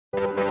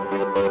Hello,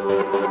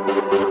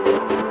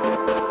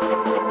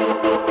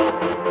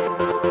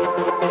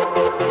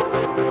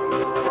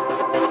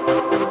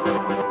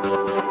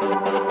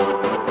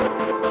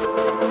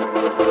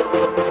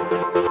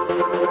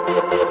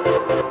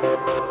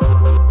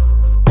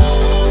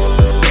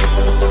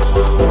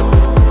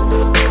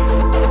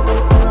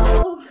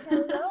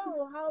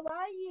 how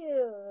are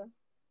you?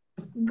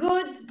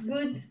 Good,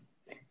 good,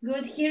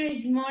 good. Here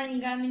is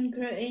morning. I'm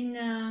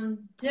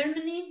in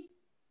Germany.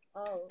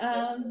 Oh,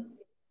 okay.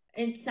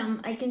 It's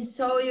some. I can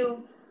show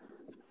you.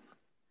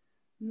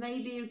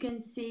 Maybe you can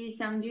see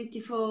some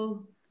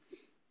beautiful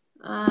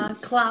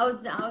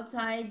clouds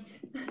outside.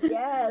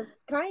 Yes,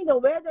 kind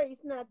of weather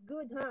is not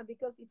good, huh?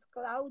 Because it's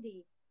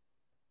cloudy.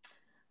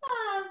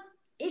 uh,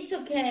 it's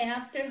okay.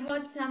 After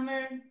hot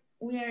summer,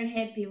 we are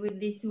happy with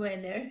this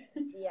weather.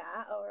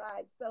 Yeah, all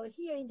right. So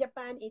here in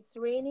Japan, it's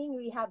raining.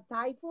 We have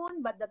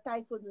typhoon, but the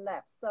typhoon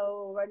left.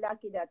 So we're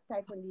lucky that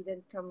typhoon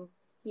didn't come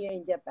here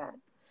in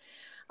Japan.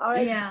 All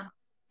right. Yeah.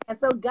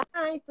 So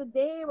guys,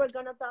 today we're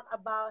gonna talk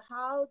about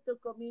how to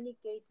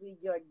communicate with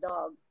your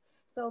dogs.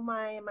 So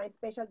my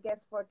special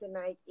guest for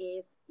tonight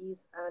is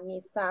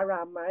Miss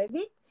Sara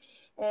Marevic,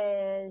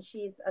 and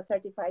she's a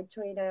certified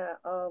trainer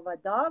of a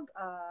dog.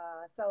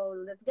 So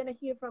let's gonna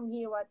hear from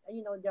here what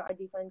there are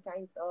different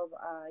kinds of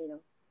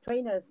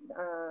trainers.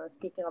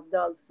 Speaking of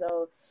dogs,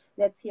 so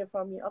let's hear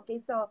from you. Okay,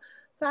 so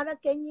Sarah,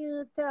 can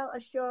you tell a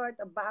short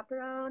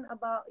background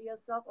about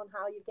yourself on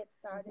how you get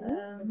started?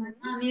 My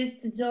mom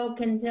used to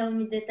joke and tell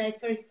me that I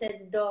first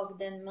said dog,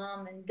 then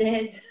mom and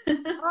dad.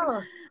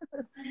 Oh,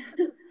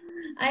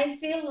 I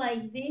feel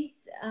like this.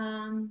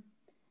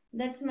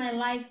 That's my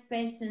life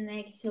passion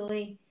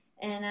actually,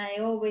 and I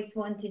always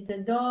wanted a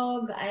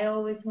dog. I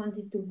always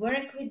wanted to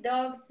work with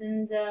dogs,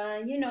 and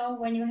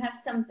when you have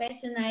some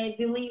passion, I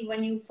believe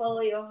when you follow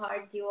your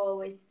heart, you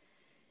always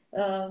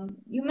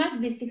you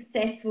must be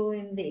successful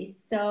in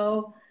this.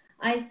 So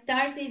I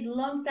started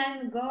long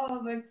time ago,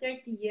 over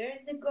 30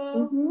 years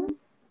ago, mm-hmm.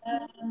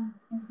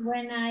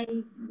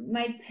 when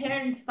my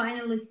parents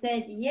finally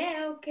said,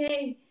 "Yeah,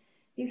 okay,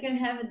 you can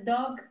have a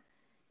dog."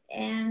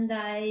 And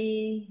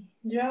I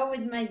drove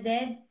with my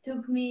dad,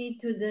 took me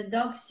to the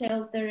dog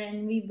shelter,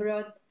 and we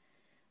brought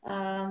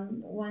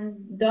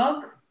one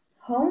dog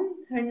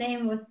home. Her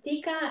name was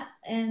Tika,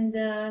 and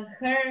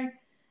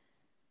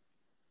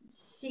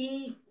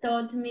she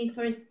taught me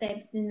first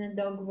steps in the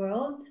dog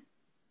world.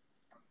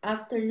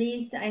 After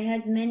this, I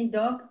had many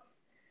dogs,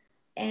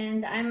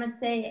 and I must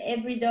say,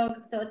 every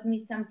dog taught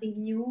me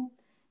something new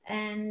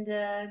and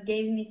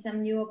gave me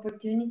some new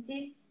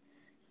opportunities.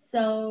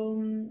 So,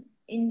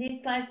 in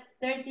these last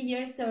 30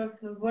 years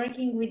of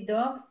working with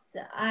dogs,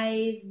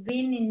 I've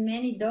been in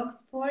many dog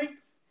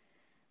sports.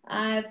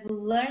 I've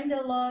learned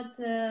a lot,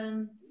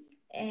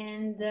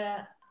 and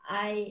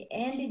I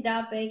ended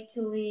up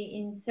actually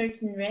in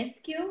search and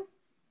rescue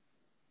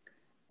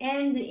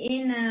and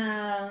in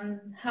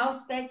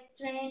house pets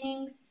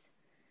trainings,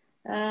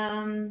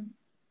 um,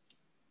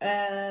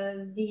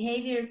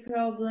 behavior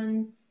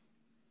problems,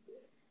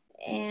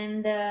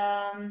 and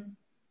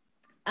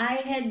I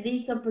had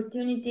this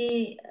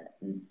opportunity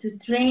to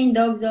train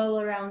dogs all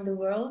around the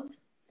world.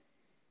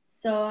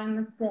 So I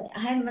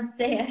must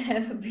say I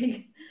have a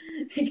big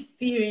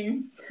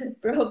experience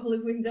probably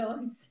with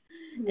dogs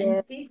Yeah.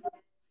 and people.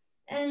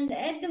 And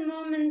at the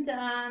moment,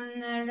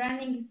 I'm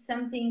running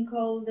something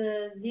called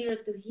Zero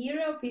to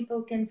Hero.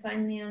 People can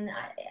find me on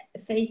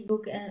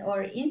Facebook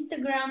or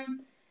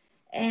Instagram.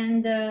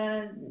 And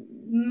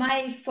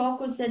my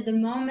focus at the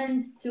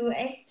moment to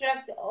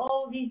extract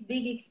all this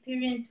big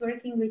experience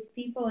working with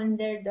people and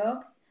their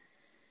dogs,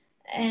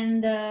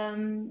 and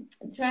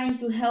trying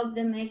to help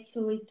them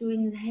actually to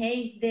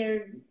enhance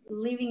their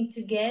living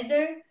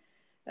together,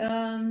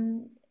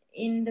 um,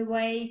 in the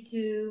way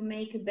to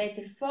make a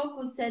better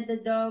focus at the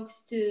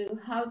dogs, to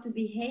how to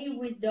behave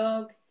with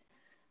dogs,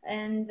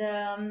 and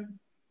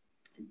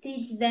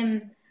teach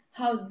them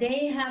how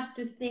they have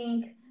to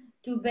think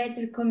to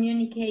better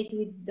communicate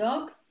with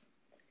dogs,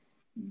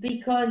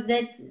 because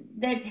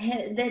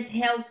that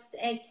helps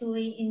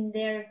actually in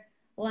their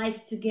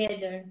life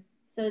together.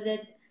 So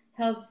that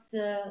helps,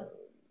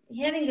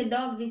 having a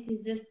dog, this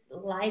is just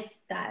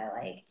lifestyle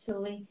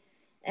actually.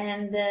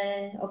 And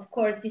of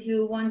course, if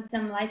you want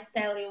some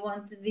lifestyle, you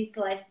want this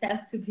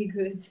lifestyle to be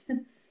good.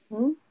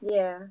 Hmm?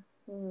 Yeah.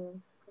 Mm.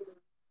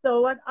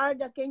 So, what are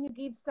the? Can you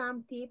give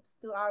some tips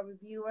to our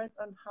viewers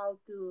on how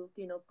to,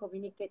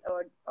 communicate,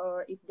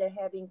 or if they're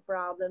having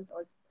problems,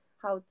 or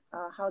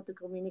how to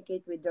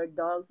communicate with their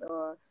dogs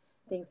or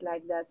things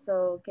like that?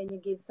 So, can you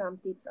give some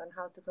tips on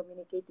how to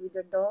communicate with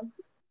your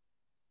dogs?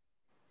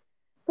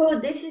 Oh,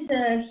 this is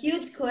a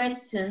huge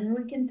question.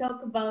 We can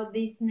talk about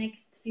this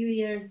next few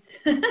years.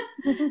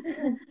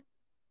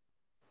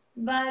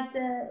 But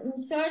in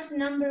short,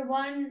 number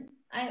one,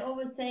 I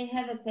always say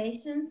have a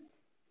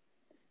patience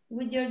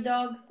with your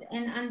dogs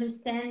and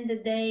understand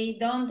that they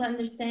don't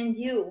understand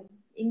you.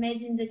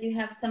 Imagine that you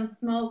have some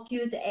small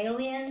cute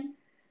alien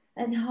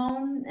at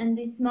home, and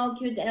this small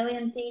cute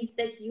alien thinks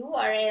that you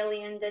are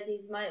alien that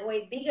is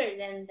way bigger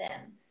than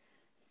them.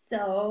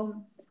 So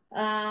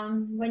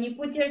When you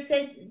put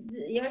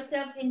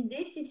yourself in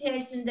this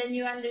situation, then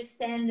you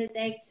understand that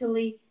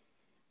actually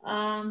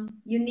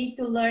you need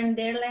to learn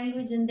their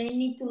language and they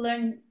need to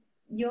learn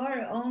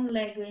your own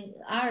language,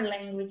 our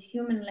language,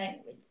 human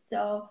language.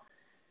 So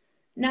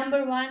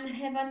number one,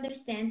 have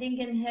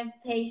understanding and have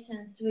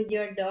patience with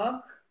your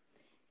dog.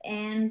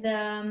 And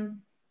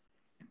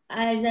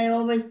as I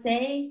always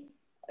say,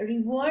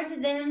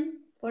 reward them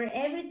for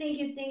everything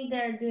you think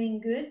they're doing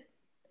good.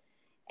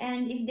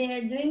 And if they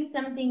are doing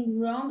something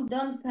wrong,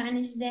 don't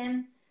punish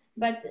them,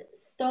 but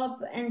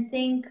stop and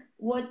think,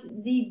 what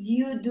did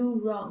you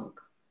do wrong?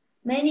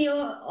 Many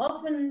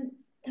often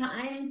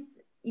times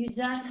you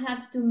just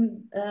have to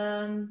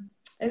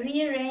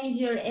rearrange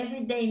your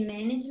everyday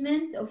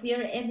management of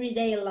your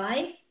everyday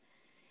life,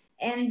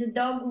 and the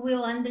dog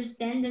will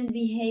understand and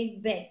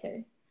behave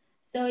better.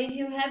 So if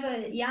you have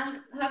a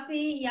young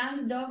puppy,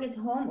 young dog at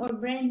home, or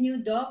brand new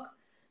dog,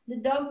 the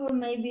dog will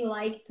maybe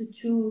like to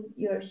chew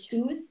your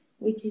shoes,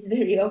 which is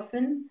very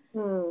often.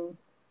 Hmm.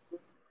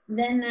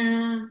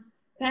 Then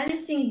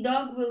punishing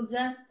dog will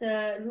just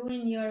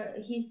ruin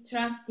his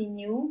trust in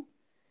you,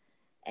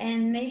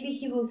 and maybe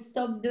he will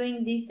stop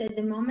doing this at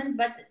the moment,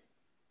 but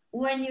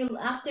when you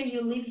after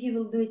you leave, he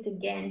will do it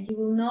again. He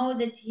will know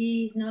that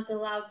he is not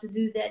allowed to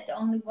do that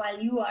only while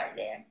you are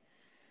there.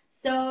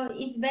 So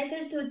it's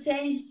better to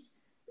change,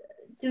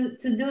 to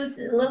do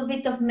a little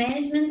bit of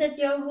management at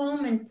your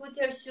home and put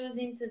your shoes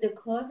into the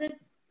closet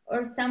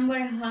or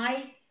somewhere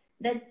high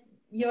that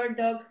your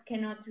dog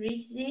cannot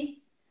reach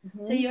this.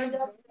 So Mhm. your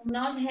dog will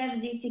not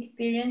have this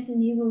experience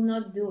and he will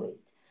not do it.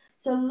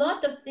 So a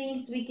lot of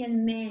things we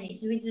can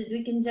manage,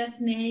 we can just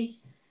manage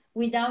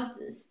without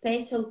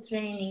special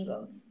training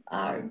of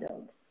our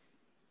dogs.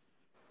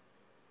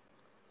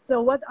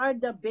 So, what are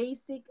the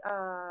basic,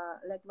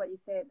 like what you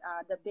said,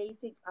 the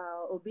basic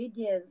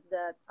obedience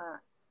that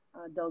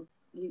dog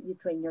you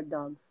train your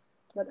dogs?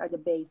 What are the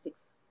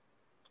basics?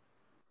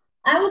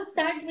 I would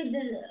start,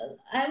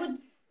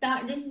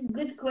 this is a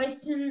good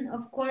question,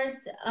 of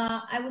course.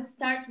 I would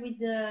start with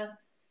the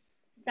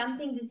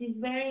something that is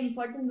very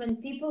important when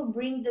people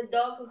bring the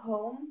dog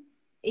home.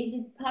 Is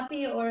it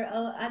puppy or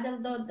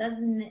adult dog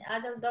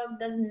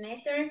doesn't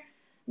matter.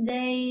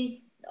 They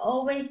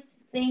always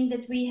think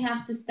that we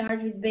have to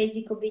start with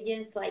basic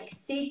obedience like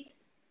sit,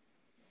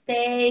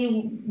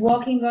 stay,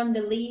 walking on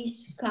the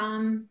leash,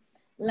 come,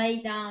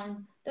 lay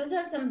down. Those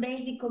are some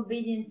basic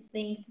obedience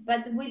things.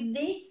 But with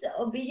this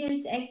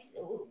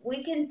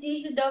we can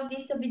teach the dog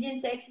these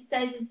obedience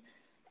exercises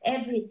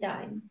every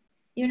time.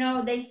 You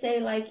know, they say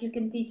like you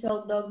can teach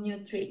old dog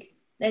new tricks.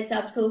 That's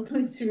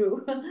absolutely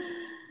true.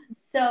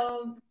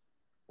 So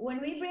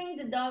when we bring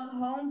the dog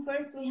home,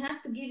 first we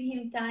have to give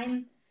him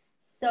time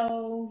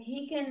so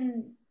he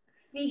can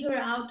figure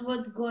out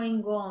what's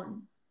going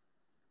on,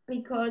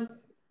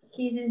 because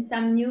he's in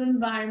some new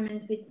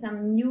environment with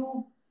some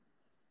new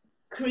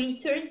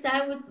creatures,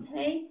 I would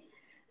say,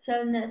 so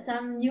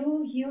some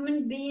new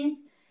human beings,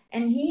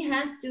 and he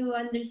has to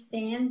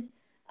understand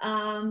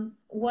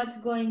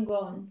what's going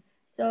on.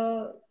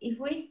 So if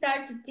we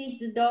start to teach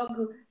the dog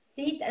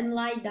sit and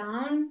lie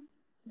down,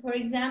 for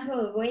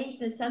example,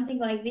 wait or something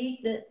like this,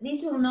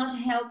 this will not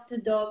help the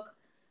dog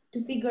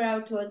to figure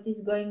out what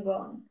is going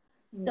on.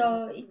 Mm.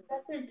 So it's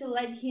better to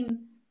let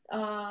him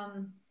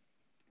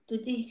to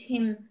teach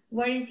him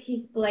where is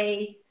his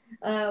place,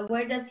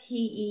 where does he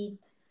eat,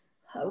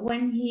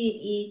 when he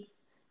eats,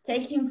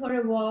 take him for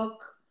a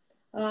walk.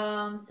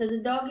 So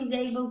the dog is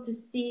able to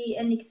see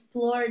and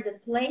explore the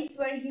place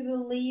where he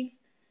will live,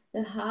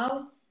 the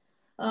house.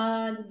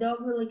 The dog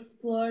will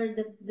explore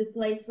the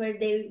place where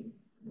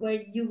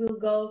you will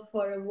go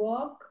for a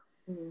walk.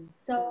 Mm.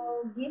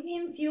 So give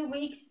him few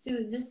weeks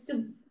to just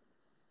to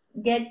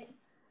get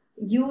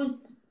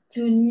used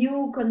to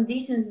new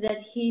conditions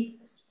that he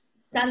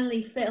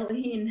suddenly fell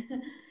in.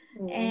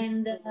 Mm.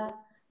 And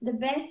the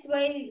best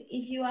way,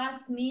 if you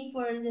ask me,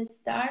 for the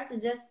start,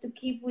 just to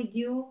keep with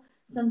you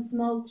some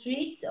small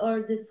treats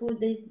or the food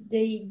that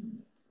they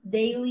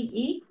daily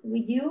eat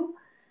with you,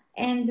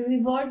 and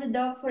reward the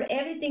dog for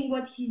everything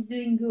what he's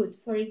doing good.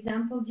 For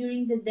example,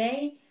 during the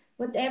day,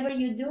 whatever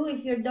you do,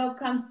 if your dog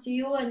comes to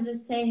you and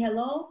just say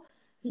hello,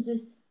 he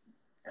just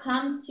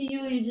comes to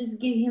you, you just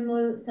give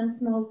him some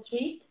small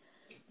treat.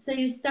 So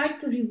you start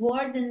to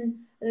reward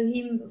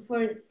him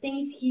for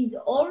things he's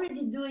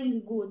already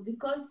doing good,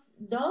 because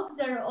dogs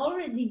are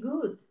already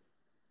good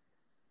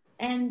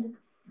and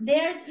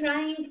they're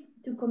trying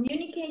to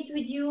communicate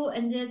with you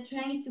and they're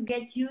trying to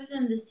get used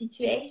on the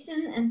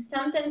situation, and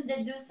sometimes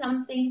they do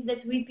some things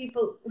that we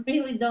people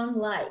really don't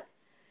like,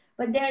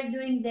 but they're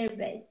doing their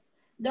best.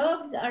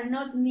 Dogs are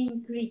not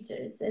mean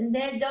creatures, and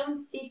they don't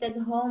sit at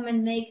home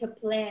and make a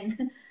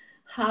plan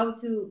how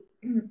to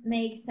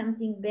make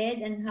something bad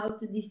and how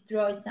to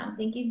destroy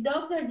something. If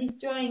dogs are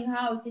destroying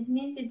house, it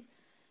means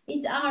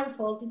it's our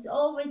fault. It's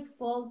always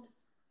fault.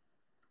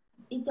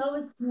 It's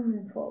always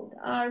human fault,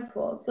 our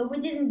fault. So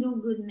we didn't do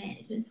good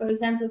management. For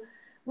example,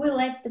 we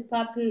left the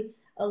puppy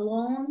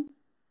alone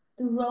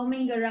to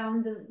roaming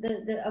around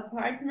the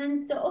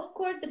apartment. So of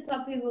course the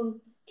puppy will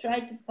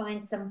try to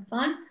find some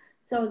fun.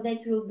 So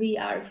that will be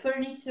our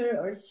furniture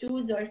or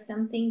shoes or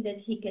something that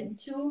he can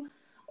chew.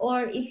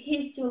 Or if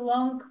he's too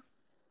long,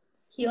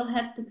 he'll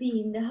have to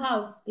pee in the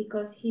house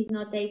because he's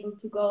not able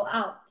to go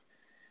out.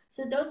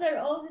 So those are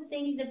all the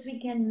things that we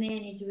can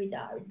manage with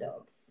our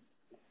dogs.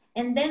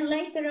 And then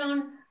later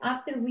on,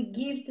 after we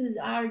give to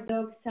our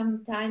dogs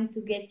some time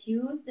to get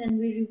used and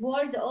we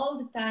reward all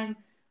the time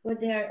what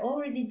they are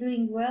already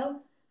doing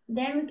well,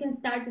 then we can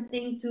start to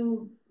think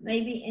to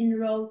maybe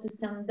enroll to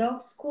some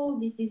dog school.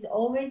 This is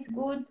always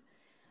good.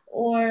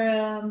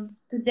 Or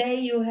today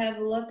you have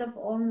a lot of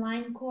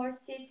online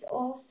courses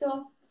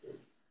also,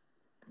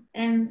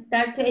 and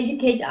start to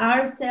educate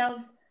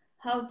ourselves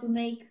how to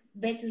make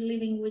better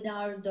living with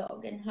our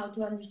dog and how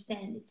to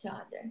understand each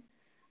other.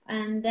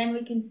 And then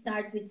we can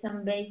start with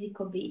some basic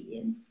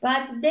obedience.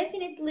 But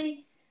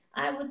definitely,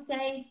 I would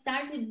say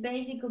start with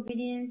basic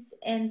obedience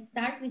and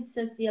start with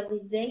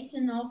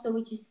socialization also,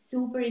 which is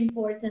super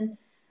important,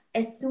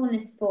 as soon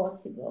as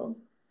possible.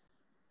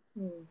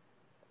 Hmm.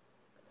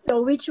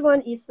 So which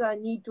one is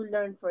need to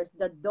learn first,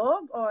 the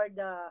dog or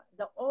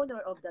the owner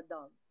of the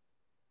dog?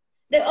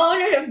 The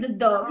owner of the The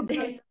dog, owner of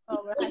the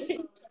dog, right?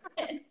 definitely.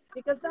 Yes.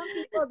 Because some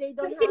people they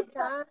But don't have it's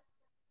time.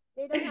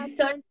 They don't have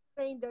sorry. time to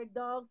train their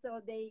dog,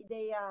 so they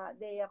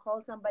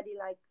call somebody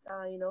like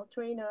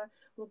trainer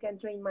who can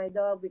train my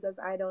dog because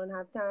I don't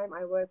have time.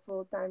 I work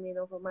full time,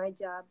 for my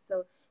job.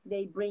 So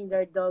they bring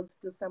their dogs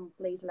to some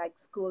place like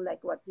school,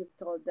 like what you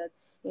told that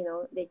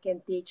they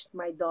can teach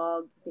my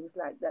dog things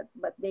like that.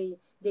 But they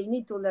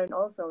need to learn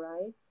also,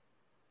 right?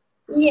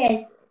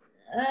 Yes,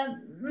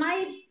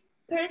 my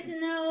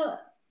personal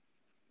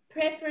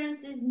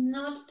preference is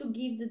not to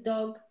give the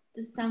dog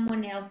to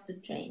someone else to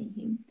train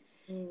him.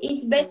 Mm.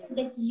 It's better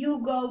that you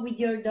go with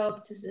your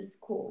dog to the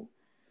school.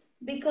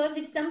 Because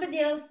if somebody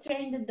else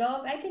trained the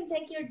dog, I can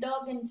take your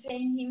dog and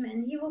train him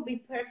and he will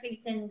be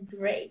perfect and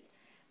great.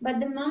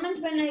 But the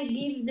moment when I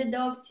give the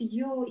dog to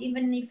you,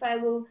 even if I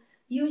will,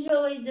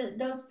 usually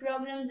those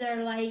programs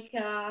are like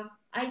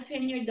I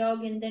train your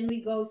dog and then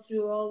we go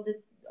through all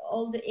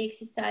the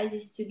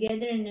exercises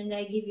together and then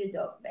I give you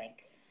dog back.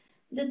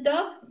 The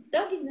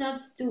dog is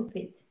not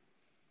stupid,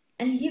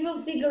 and he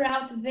will figure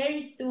out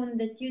very soon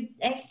that you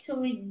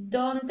actually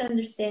don't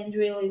understand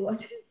really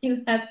what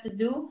you have to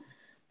do.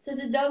 So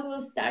the dog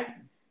will start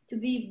to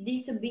be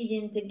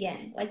disobedient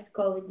again. Let's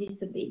call it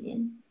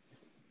disobedient.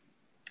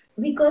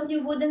 Because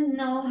you wouldn't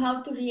know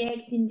how to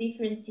react in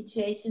different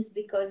situations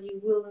because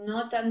you will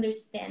not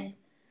understand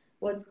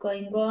what's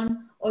going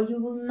on or you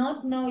will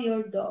not know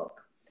your dog.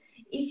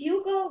 If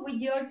you go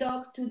with your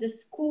dog to the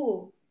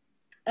school,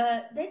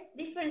 that's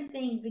different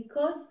thing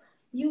because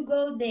you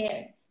go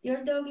there.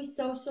 Your dog is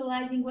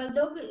socializing. Well,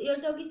 your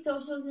dog is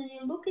socializing.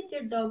 You look at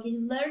your dog.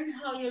 You learn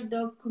how your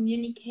dog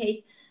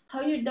communicate,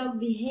 how your dog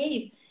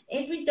behave.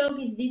 Every dog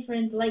is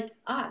different, like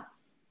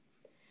us.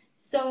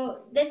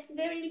 So that's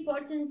very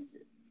important.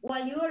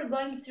 While you are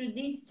going through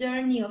this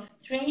journey of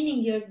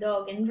training your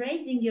dog and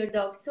raising your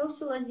dog,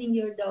 socializing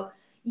your dog,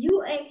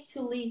 you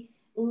actually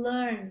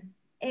learn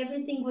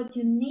everything what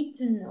you need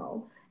to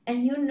know,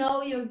 and you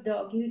know your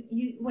dog.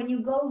 You when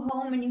you go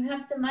home and you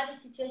have some other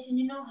situation,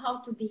 you know how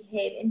to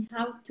behave and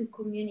how to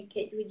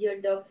communicate with your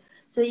dog,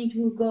 so it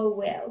will go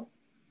well.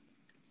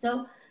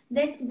 So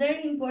that's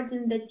very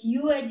important that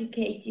you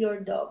educate your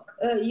dog,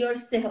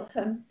 yourself.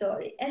 I'm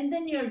sorry, and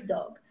then your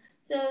dog.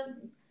 So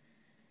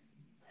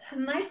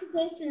my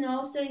suggestion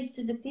also is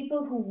to the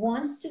people who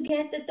wants to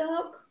get the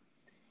dog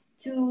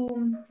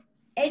to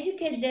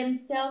educate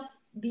themselves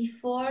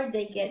before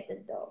they get the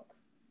dog.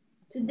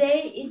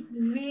 Today it's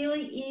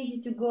really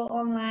easy to go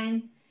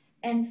online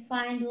and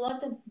find a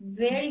lot of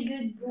very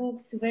good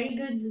books, very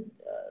good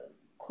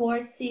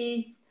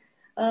courses,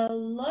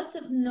 lots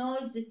of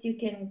knowledge that you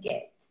can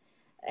get,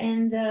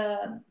 and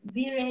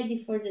be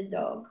ready for the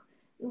dog.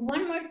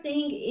 One more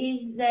thing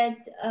is that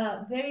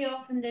very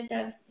often that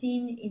I've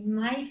seen in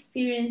my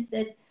experience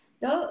that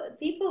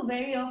people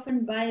very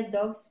often buy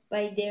dogs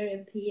by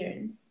their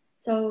appearance.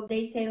 So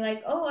they say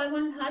like, "Oh, I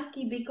want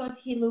husky because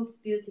he looks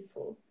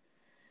beautiful,"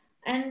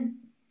 and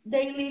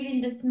they live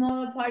in the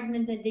small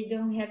apartment that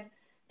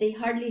they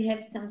hardly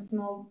have some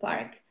small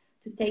park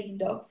to take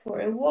the dog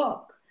for a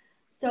walk.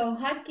 So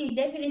husky is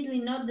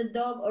definitely not the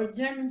dog, or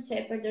German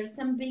shepherd or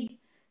some big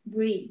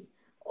breed.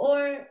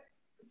 Or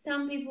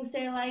some people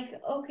say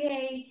like,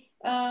 okay,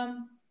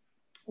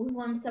 we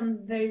want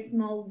some very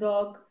small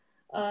dog,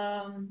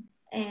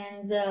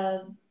 and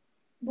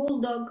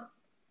bulldog,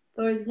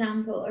 for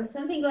example, or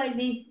something like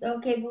this.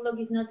 Okay, bulldog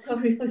is not so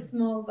really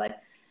small,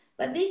 but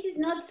this is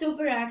not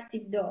super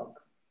active dog.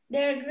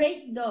 They're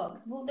great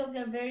dogs. Bulldogs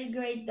are very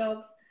great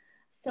dogs,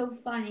 so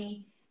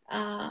funny.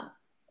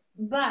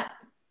 But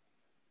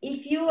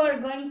if you are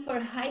going for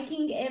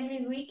hiking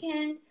every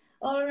weekend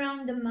all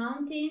around the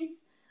mountains,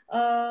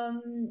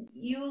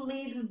 you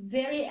live a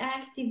very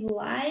active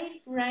life,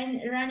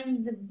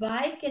 running the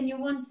bike, and you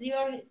want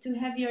to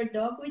have your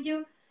dog with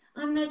you,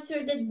 I'm not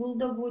sure that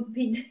bulldog would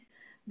be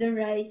the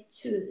right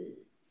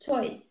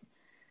choice.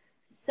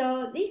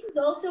 So this is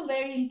also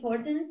very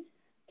important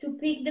to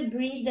pick the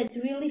breed that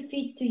really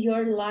fit to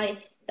your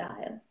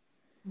lifestyle.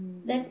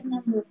 That's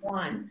number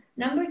one.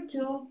 Number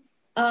two,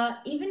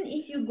 even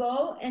if you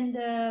go and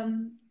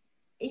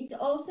it's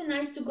also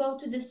nice to go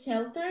to the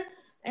shelter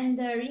and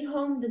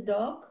rehome the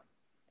dog.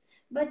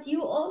 But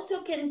you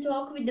also can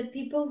talk with the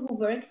people who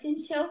works in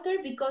shelter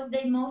because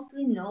they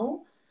mostly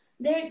know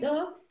their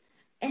dogs,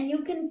 and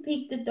you can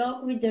pick the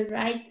dog with the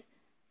right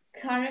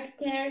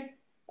character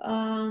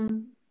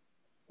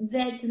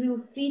that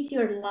will fit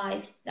your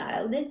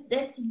lifestyle.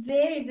 That's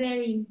very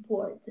very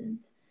important.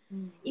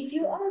 Mm. If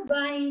you are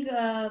buying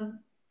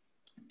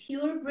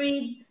pure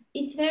breed,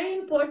 it's very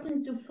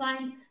important to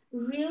find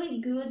really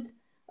good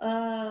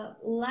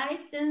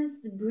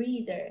licensed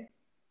breeder,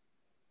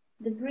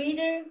 the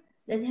breeder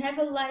that have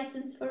a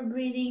license for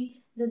breeding,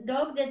 the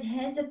dog that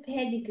has a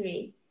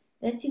pedigree.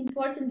 That's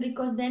important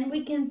because then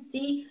we can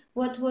see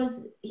what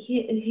was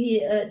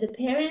the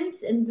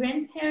parents and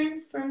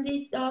grandparents from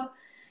this dog.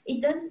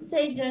 It doesn't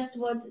say just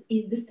what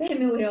is the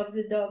family of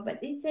the dog, but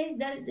it says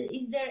that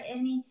is there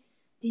any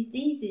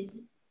diseases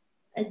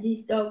at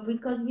this dog,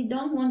 because we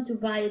don't want to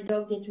buy a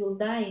dog that will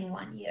die in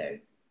 1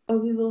 year, or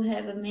we will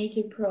have a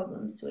major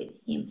problems with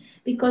him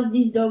because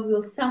this dog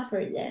will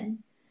suffer then.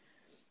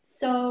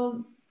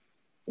 So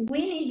we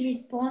need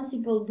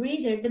responsible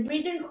breeder, the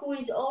breeder who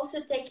is also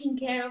taking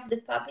care of the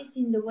puppies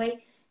in the way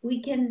we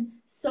can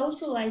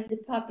socialize the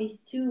puppies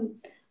too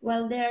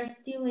while they are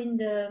still in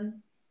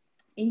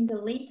the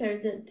litter,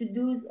 to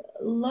do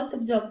a lot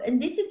of job.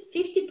 And this is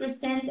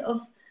 50% of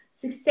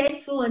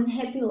successful and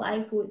happy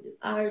life with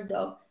our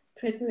dog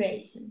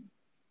preparation.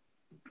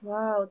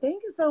 Wow,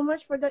 thank you so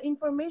much for the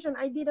information.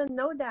 I didn't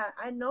know that.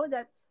 I know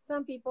that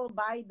some people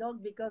buy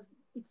dog because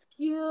it's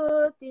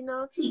cute,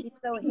 it's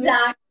so happy.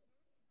 Exactly.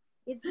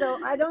 It's so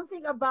I don't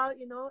think about,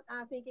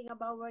 thinking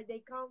about where they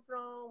come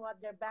from,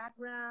 what their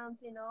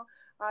backgrounds,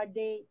 are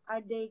they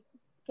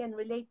can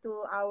relate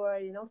to our,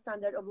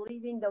 standard of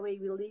living, the way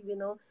we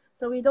live.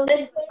 So we don't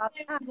That's think very, about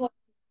very that.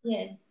 important.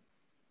 Yes.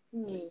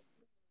 Hmm.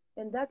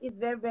 And that is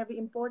very very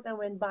important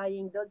when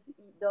buying dogs.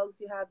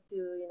 You have to,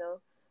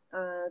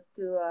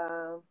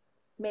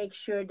 make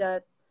sure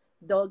that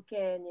dog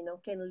can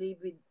live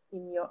with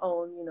in your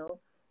own,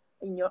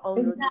 in your own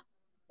routine.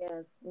 Exactly.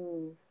 Yes.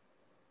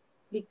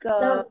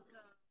 Because So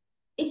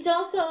it's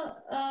also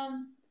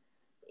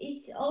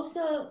it's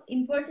also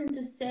important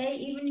to say,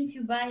 even if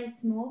you buy a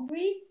small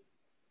breed,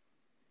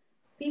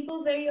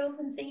 people very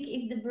often think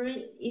if the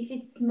breed, if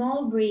it's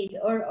small breed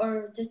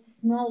or just a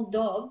small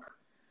dog,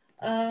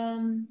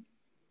 um,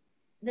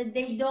 that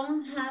they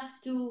don't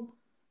have to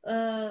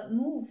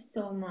move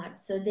so much.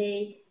 So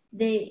they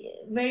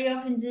very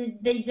often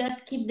they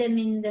just keep them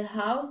in the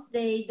house.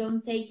 They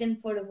don't take them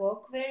for a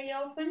walk very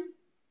often,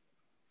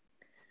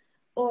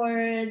 or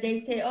they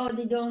say, oh,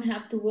 they don't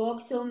have to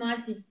walk so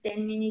much, it's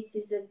 10 minutes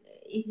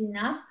is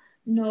enough.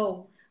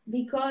 No,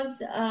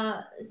 because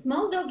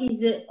small dog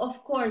is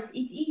of course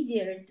it's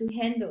easier to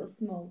handle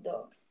small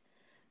dogs,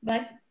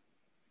 but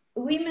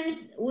we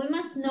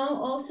must know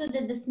also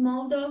that the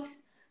small dogs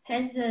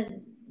has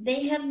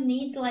they have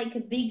needs like a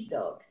big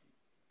dogs.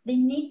 They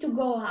need to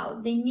go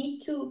out, they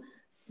need to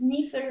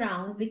sniff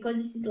around because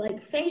this is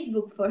like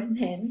Facebook for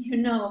them,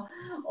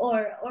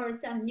 or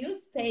some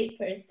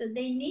newspapers, so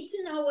they need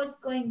to know what's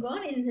going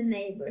on in the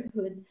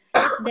neighborhood.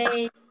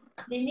 They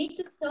they need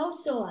to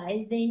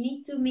socialize, they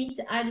need to meet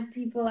other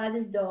people,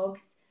 other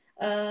dogs.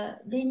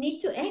 They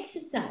need to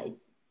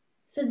exercise,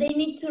 so they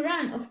need to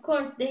run. Of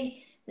course,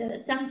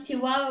 some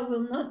Chihuahua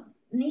will not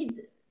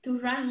need to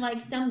run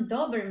like some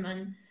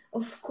Doberman,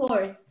 of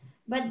course,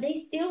 but they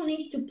still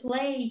need to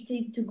play,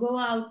 to go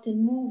out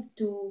and move,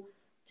 to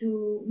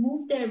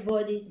move their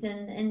bodies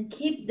and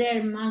keep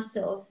their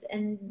muscles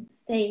and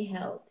stay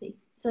healthy.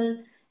 So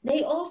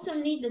they also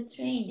need the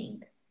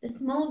training. The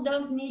small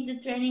dogs need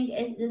the training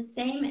as the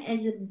same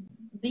as the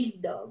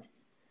big dogs.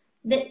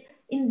 That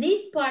in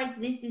these parts,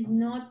 this is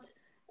not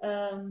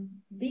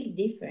big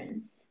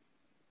difference.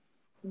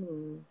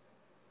 mm,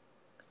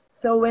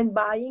 so when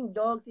buying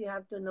dogs, you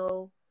have to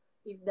know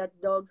if that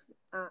dogs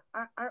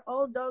are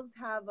all dogs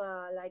have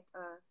like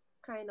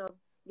kind of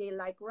they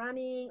like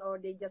running, or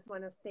they just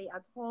want to stay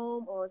at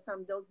home, or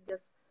some dogs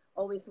just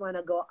always want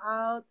to go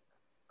out,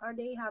 or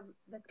they have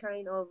that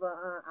kind of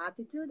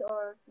attitude,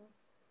 or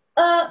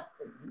Uh,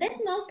 that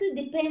mostly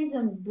depends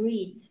on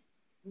breed.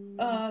 mm,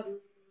 Uh,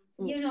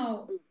 mm, you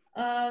know,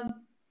 uh,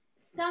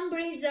 some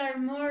breeds are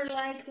more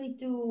likely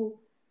to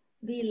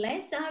be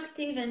less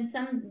active, and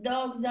some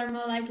dogs are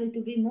more likely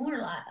to be more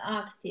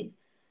active.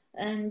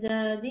 And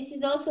this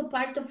is also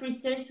part of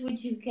research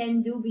which you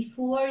can do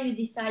before you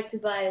decide to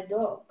buy a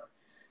dog.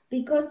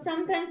 Because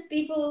sometimes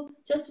people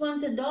just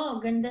want a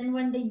dog, and then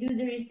when they do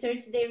the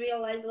research, they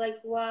realize, like,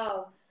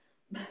 wow,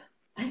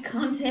 I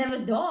can't have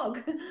a dog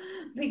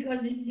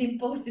because this is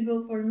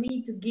impossible for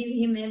me to give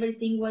him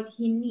everything what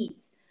he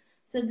needs.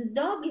 So the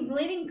dog is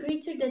living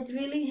creature that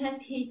really has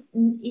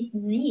it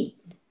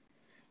needs,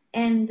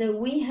 and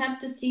we have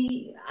to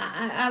see.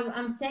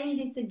 I'm saying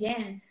this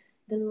again.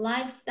 The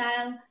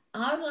lifestyle,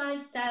 our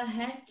lifestyle,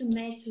 has to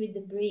match with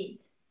the breed.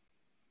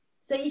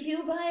 So if you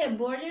buy a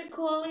border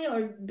collie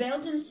or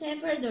Belgian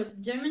Shepherd or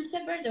German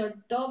Shepherd or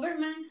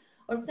Doberman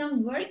or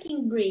some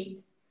working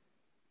breed,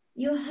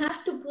 you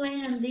have to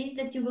plan on this,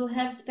 that you will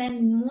have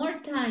spend more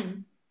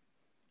time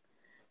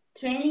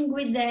training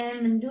with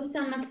them and do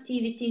some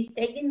activities,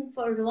 take them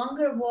for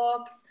longer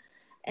walks,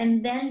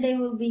 and then they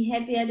will be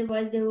happy.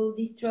 Otherwise, they will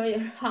destroy your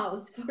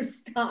house for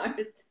start,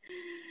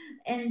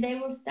 and they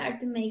will start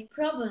to make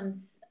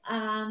problems.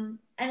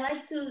 I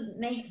like to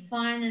make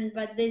fun, and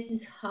but this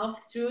is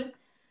half truth.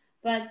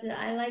 But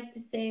I like to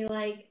say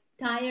like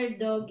tired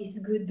dog is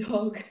good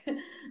dog.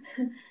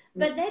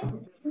 But that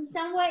in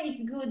some way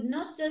it's good,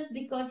 not just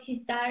because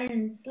he's tired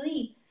and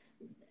sleep.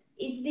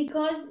 It's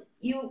because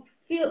you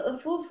feel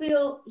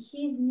fulfill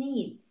his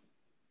needs,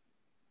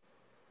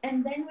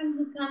 and then when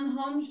he come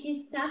home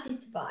he's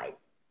satisfied.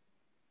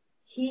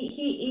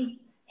 He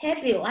is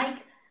happy, like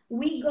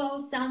we go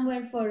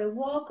somewhere for a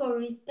walk, or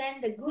we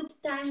spend a good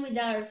time with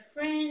our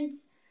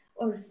friends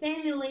or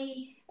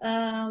family,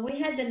 we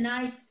had a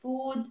nice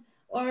food,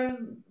 or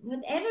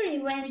whatever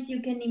event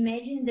you can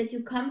imagine, that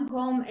you come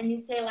home and you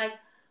say like,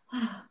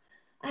 oh,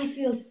 I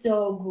feel so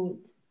good.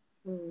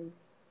 Mm.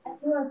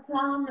 You are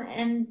calm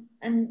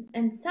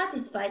and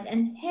satisfied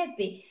and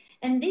happy,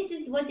 and this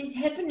is what is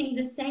happening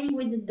the same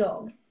with the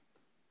dogs.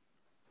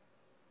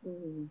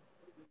 Mm.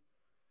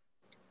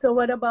 So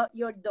what about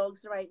your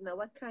dogs right now?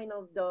 What kind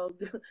of dog?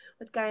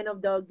 What kind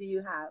of dog do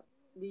you have?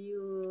 Do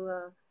you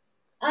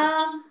is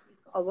um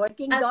a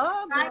working I'm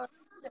dog trying or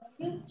to show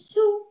you.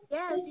 Shoo,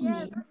 yes, touch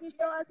yes. me. Can you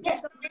show us your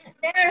Yeah, dog?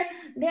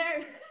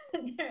 they're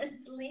they're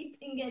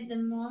sleeping at the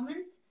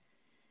moment.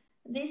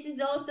 This is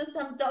also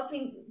some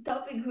topic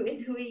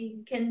which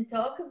we can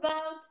talk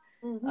about.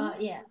 Mm-hmm.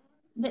 Yeah,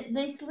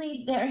 they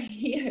sleep. They're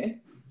here.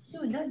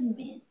 Shoo, touch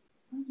me.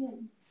 Okay.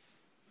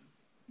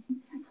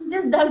 She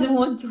just doesn't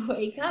want to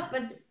wake up.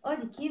 But oh,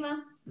 the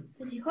Kiva,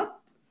 touch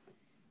hop.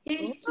 Here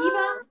is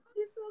Kiva. Oh,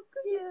 he's so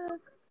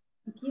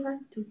cute. Kiva,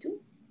 tutu.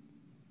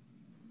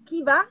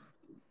 Kiva?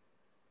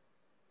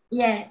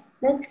 Yeah,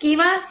 that's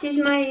Kiva. She's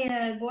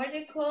my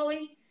border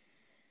collie,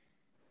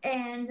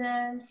 and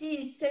she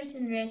is search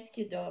and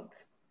rescue dog.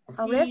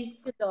 A She's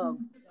rescue dog.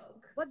 dog.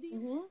 What do you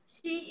mm-hmm.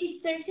 She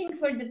is searching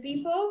for the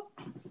people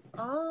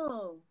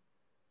Oh.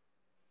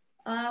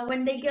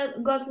 when they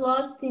got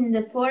lost in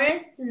the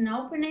forest and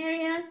open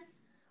areas,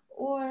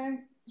 or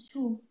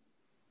shoo,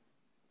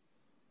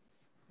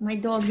 my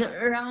dogs are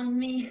around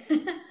me.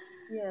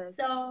 Yes.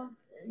 So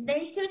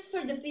they search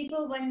for the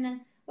people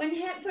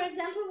for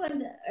example, when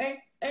the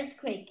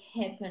earthquake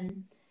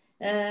happened,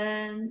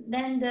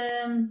 then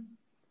the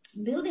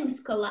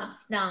buildings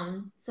collapse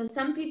down. So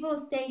some people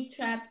stay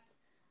trapped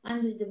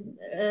under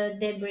the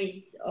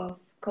debris of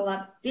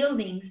collapsed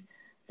buildings.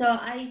 So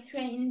I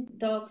train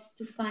dogs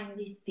to find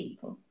these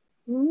people.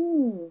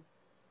 Mm.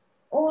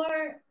 Or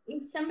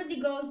if somebody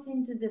goes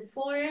into the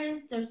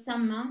forest or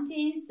some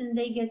mountains and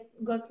they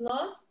got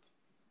lost,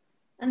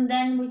 and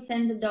then we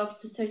send the dogs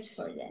to search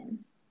for them.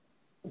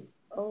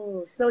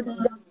 Oh, so So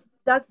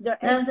that's their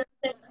those are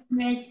search and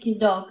rescue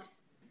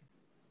dogs.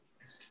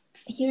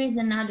 Here is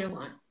another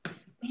one.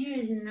 Here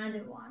is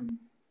another one.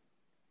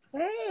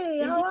 Hey,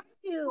 This how are is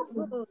you?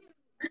 Good.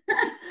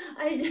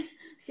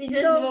 she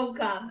just So,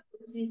 woke up.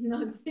 She's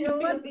not so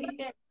really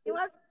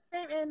what's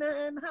her name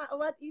and how,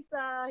 what is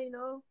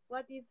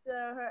what is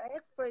her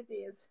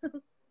expertise?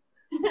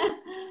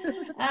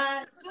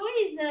 Sue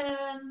is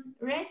a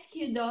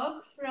rescue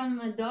dog from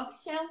a dog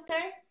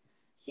shelter.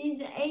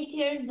 She's 8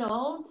 years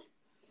old,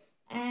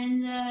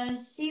 and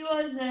she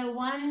was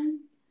one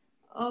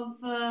of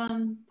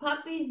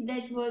puppies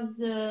that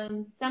was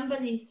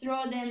somebody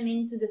throw them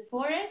into the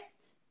forest.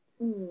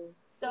 Mm.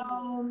 So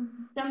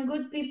some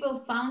good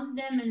people found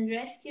them and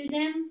rescued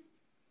them.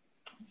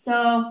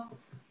 So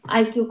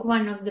I took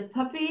one of the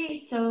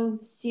puppies. So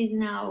she's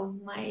now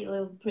my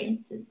little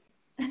princess.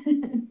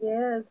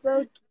 Yeah,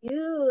 so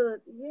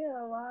cute.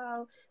 Yeah,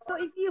 wow. So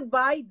if you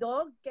buy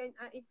dog, can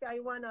if I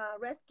wanna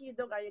rescue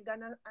dog, are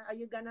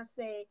you gonna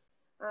say,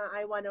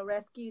 I want a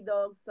rescue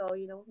dog? So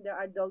there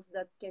are dogs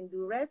that can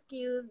do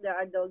rescues. There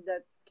are dogs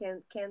that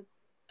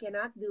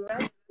cannot do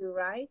rescue,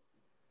 right?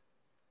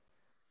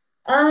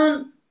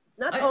 Um,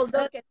 Not uh, all uh,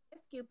 dogs can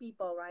rescue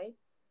people, right?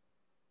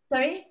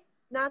 sorry.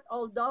 Not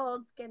all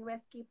dogs can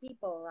rescue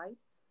people, right?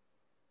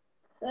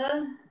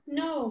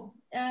 No.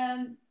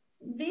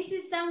 This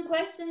is some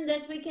question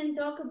that we can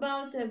talk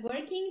about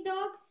working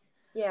dogs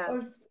or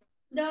Yes.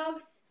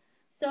 dogs.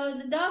 So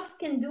the dogs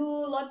can do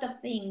a lot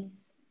of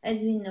things,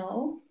 as we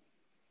know,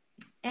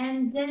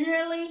 and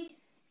generally,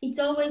 it's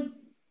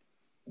always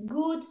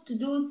good to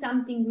do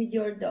something with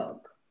your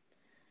dog.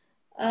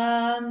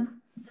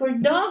 For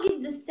dog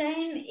is the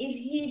same if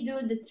he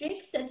do the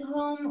tricks at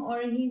home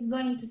or he's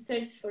going to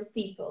search for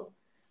people.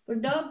 For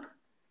dog,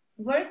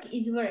 work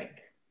is work.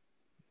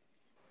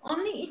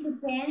 Only it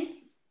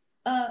depends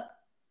uh,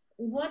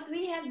 what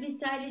we have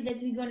decided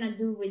that we're gonna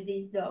do with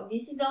this dog.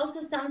 This is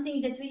also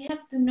something that we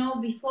have to know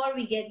before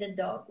we get the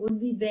dog.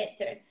 Would be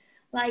better.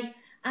 Like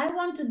I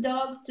want a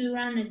dog to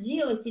run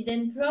agility,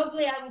 then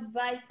probably I would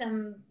buy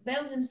some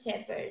Belgian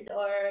Shepherd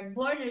or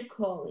Border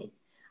Collie.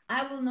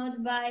 I will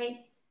not buy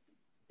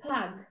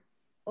Pug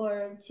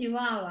or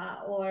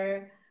Chihuahua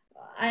or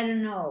I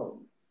don't know,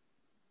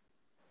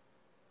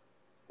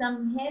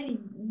 some heavy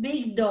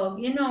big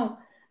dog,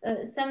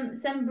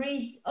 some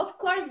breeds, of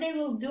course they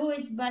will do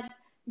it, but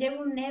they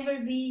will never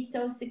be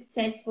so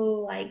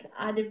successful like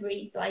other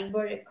breeds, like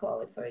border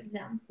collie, for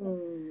example.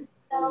 Mm.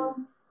 So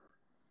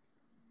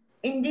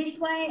in this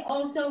way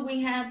also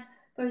we have,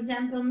 for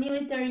example,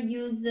 military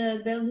use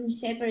Belgian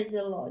shepherds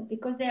a lot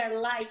because they are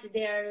light,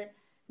 they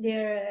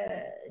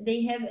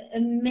have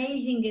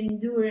amazing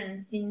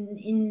endurance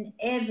in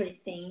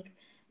everything.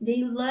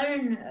 They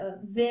learn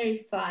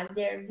very fast,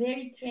 they are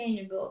very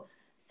trainable.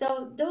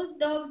 So those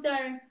dogs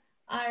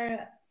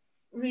are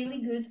really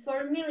good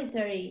for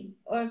military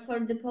or for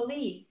the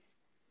police.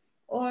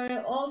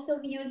 Or also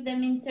we use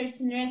them in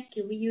search and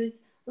rescue. We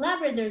use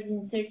Labradors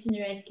in search and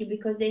rescue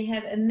because they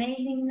have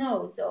amazing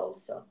nose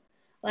also,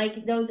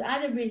 like those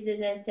other breeds as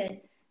I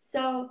said.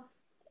 So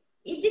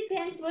it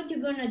depends what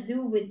you're gonna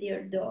do with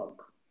your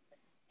dog,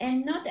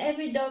 and not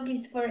every dog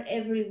is for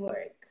every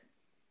work.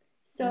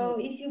 Mm. So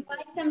if you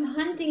buy some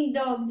hunting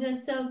dog,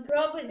 so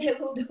probably they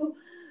will do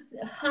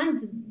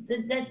hunt.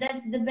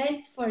 That's the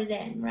best for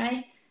them,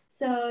 right?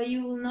 So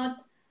you will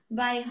not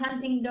buy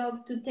hunting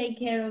dog to take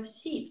care of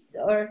sheep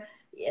or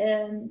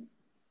um,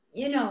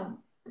 you know.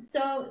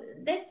 So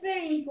that's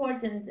very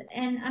important.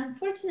 And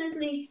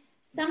unfortunately,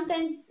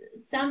 sometimes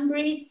some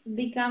breeds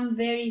become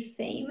very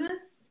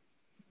famous.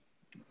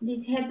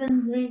 This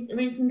happened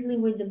recently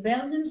with the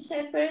Belgian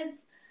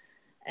shepherds,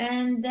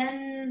 and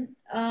then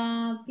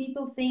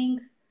people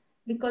think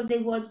because they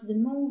watch the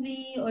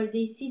movie or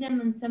they see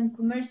them in some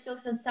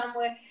commercials and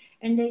somewhere,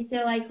 and they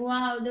say like,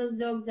 wow, those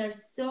dogs are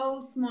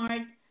so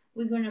smart,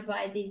 we're gonna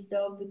buy this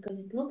dog because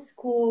it looks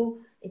cool,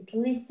 it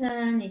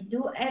listen, it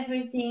do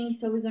everything,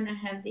 so we're gonna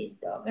have this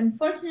dog.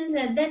 Unfortunately,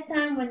 at that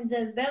time when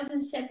the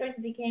Belgian shepherds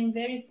became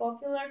very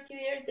popular a few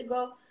years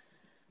ago,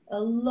 a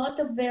lot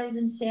of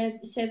Belgian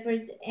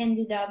shepherds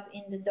ended up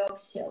in the dog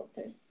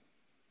shelters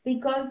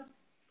because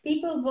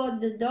people bought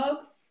the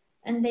dogs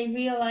and they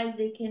realized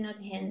they cannot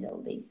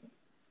handle this.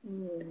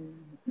 Mm.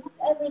 Not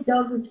every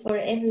dog is for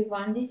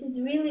everyone. This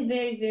is really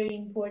very, very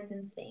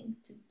important thing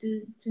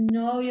to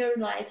know your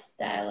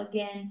lifestyle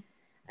again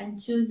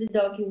and choose the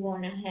dog you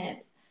want to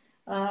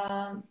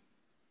have.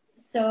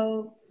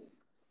 So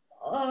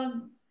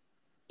um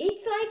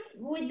it's like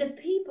with the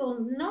people,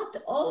 not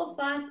all of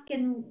us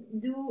can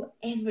do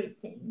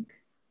everything.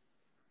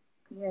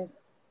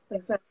 Yes,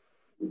 exactly.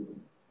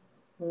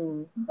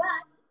 Mm.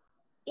 But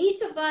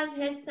each of us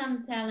has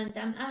some talent,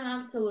 I'm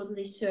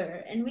absolutely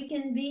sure. And we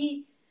can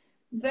be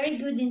very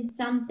good in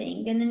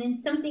something, and then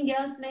in something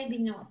else, maybe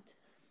not.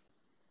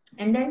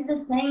 And that's the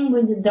same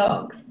with the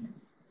dogs.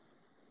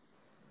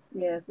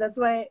 Yes, that's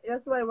why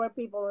where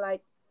people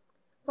like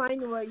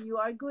find where you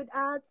are good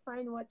at,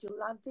 find what you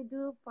love to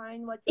do,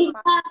 find what you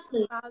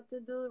Exactly. love to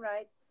do,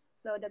 right?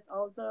 So that's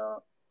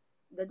also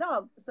the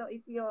dog. So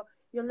if you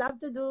love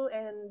to do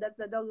and that's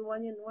the dog you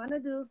want to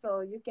do,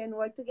 so you can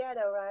work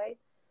together, right?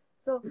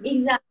 So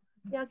Exactly.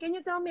 yeah, can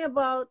you tell me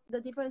about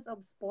the difference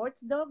of sports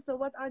dogs? So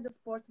what are the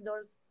sports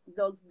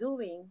dogs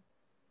doing?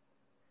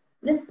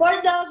 The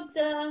sport dogs,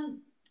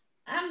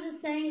 I'm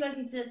just saying, like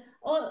it's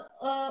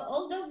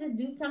all dogs that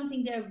do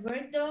something. They're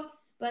work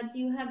dogs, but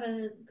you have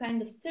a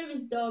kind of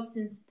service dogs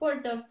and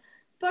sport dogs.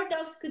 Sport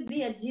dogs could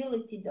be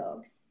agility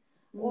dogs,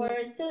 or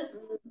Mm. so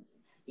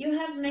you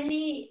have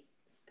many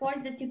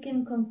sports that you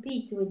can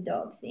compete with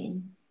dogs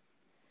in.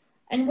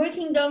 And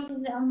working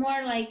dogs are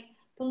more like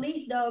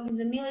police dogs,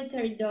 the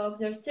military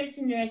dogs, or search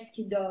and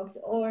rescue dogs,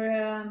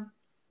 or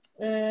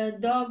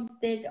dogs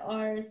that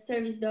are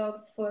service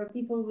dogs for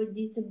people with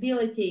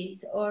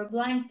disabilities or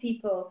blind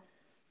people.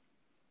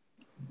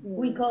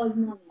 We Mm. call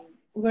them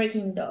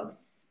working dogs.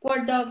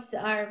 Sport dogs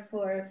are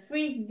for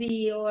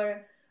frisbee or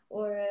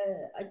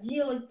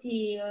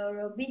agility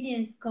or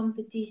obedience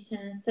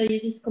competitions. So you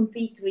just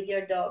compete with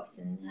your dogs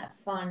and have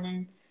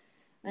fun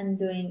and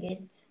doing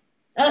it.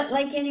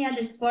 Like any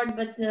other sport,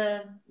 but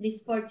this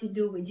sport you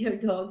do with your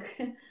dog.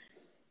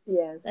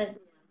 Yes. that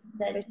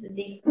that's But the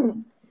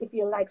difference. if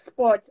you like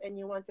sports and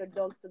you want your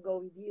dogs to go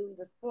with you in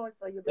the sports,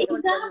 so you better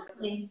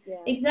Exactly.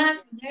 yes.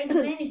 Exactly. There's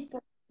many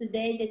sports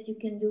today that you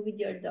can do with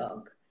your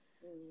dog.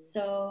 Mm.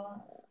 So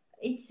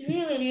it's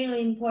really,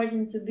 really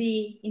important to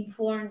be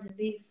informed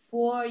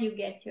before you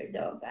get your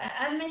dog.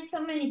 I met so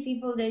many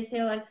people, they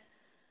say like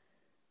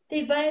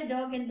they buy a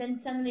dog and then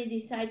suddenly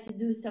decide to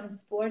do some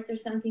sport or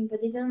something,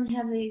 but they don't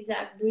have the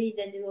exact breed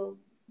that will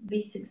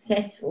be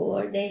successful,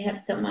 or they have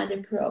some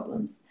other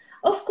problems.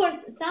 Of course,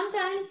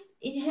 sometimes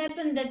it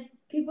happens that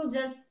people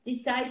just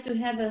decide to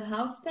have a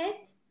house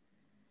pet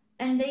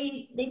and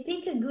they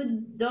pick a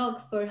good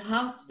dog for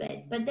house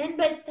pet, but then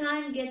by the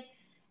time get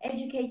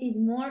educated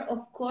more,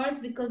 of course,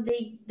 because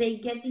they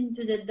get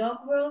into the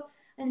dog world,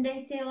 and they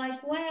say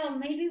like, well,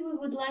 maybe we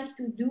would like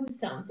to do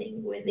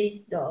something with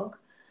this dog.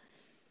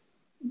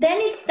 Then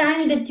it's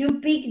time that you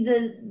pick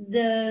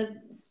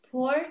the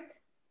sport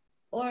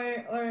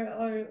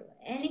or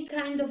any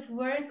kind of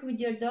work with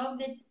your dog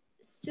that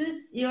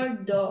suits your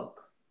dog.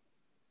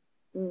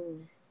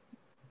 Mm.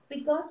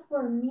 Because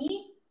for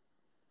me,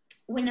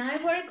 when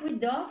I work with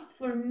dogs,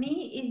 for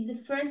me is the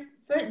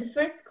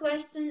first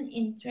question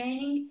in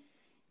training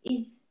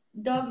is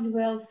dog's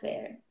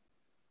welfare.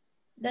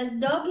 Does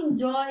dog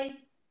enjoy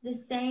the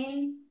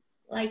same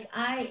like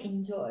I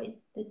enjoy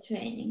the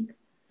training?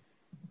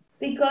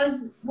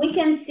 Because we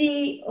can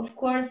see, of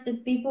course,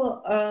 that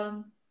people,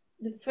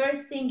 the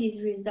first thing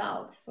is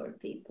results for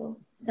people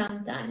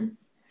sometimes,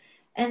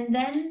 and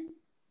then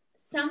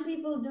some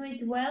people do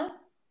it well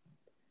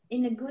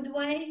in a good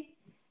way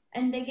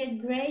and they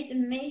get great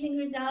amazing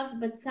results,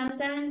 but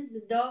sometimes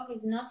the dog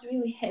is not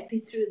really happy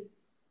through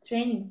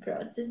training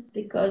process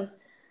because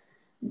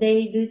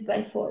they do it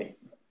by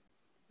force.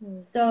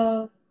 Mm.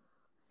 So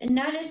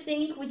another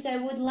thing which I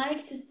would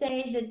like to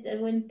say that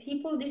when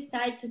people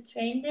decide to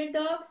train their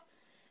dogs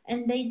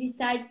and they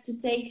decide to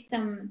take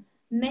some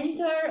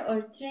mentor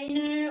or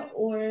trainer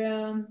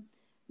or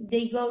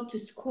they go to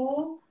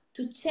school,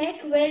 to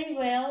check very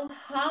well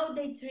how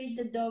they treat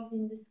the dogs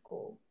in the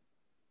school.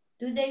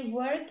 Do they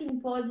work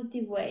in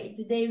positive way?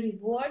 Do they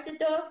reward the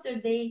dogs or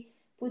they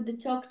put the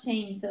choke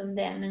chains on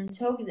them and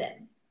choke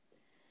them?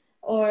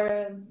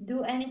 Or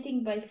do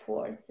anything by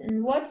force?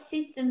 And what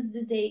systems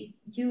do they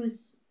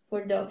use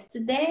for dogs?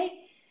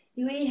 Today,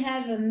 we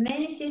have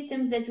many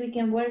systems that we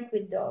can work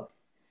with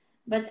dogs.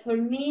 But for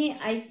me,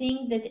 I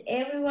think that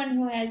everyone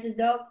who has a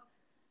dog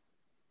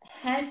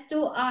has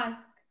to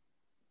ask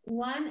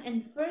one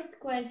and first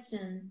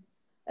question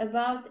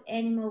about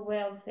animal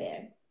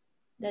welfare.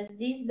 Does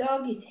this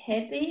dog is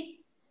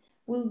happy?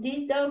 Will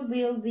this dog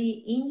will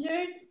be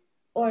injured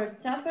or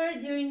suffer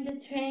during the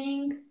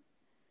training?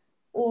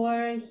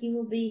 Or he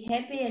will be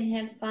happy and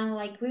have fun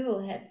like we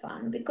will have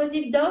fun? Because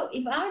if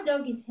our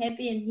dog is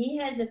happy and he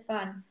has a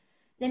fun,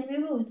 then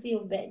we will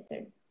feel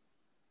better.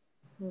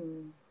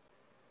 Mm.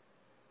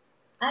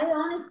 I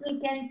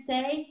honestly can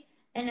say,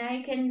 and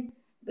I can,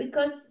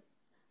 because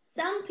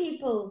some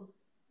people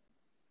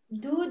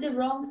do the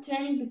wrong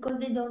training because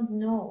they don't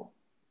know.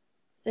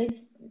 So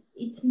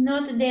it's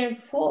not their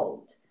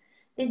fault.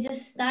 They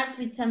just start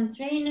with some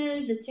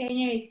trainers. The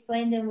trainer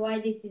explain them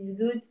why this is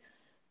good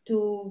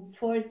to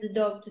force the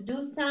dog to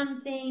do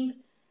something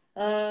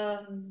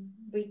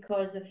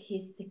because of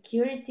his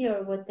security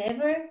or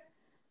whatever.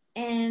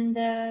 And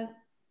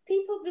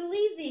people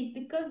believe this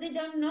because they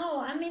don't know.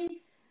 I mean,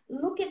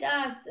 look at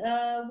us.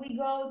 We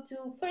go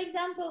to, for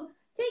example,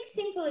 take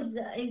simple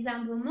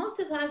example. Most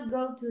of us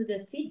go to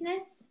the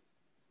fitness,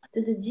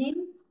 to the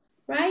gym,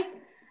 right?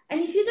 And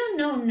if you don't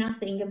know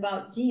nothing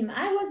about gym,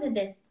 I was at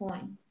that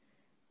point.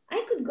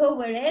 I could go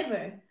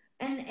wherever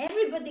and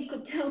everybody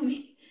could tell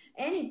me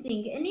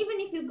anything. And even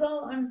if you go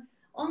on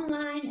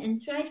online and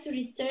try to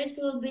research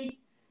a little bit,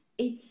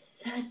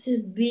 it's such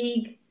a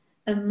big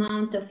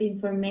amount of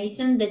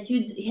information that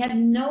you have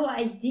no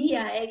idea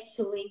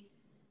actually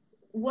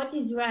what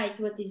is right,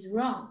 what is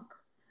wrong.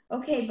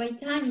 Okay, by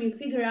time you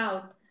figure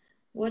out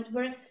what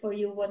works for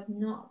you, what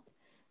not.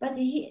 But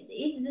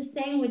it's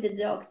the same with the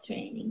dog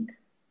training.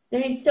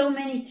 There is so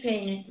many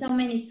trainers, so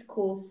many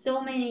schools, so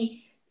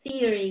many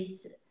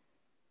theories,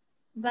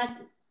 but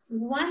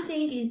one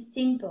thing is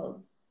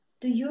simple.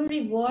 Do you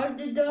reward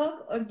the dog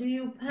or do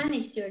you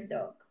punish your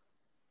dog?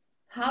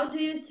 How do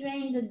you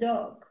train the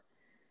dog?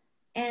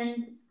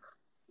 And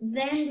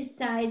then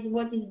decide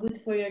what is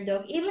good for your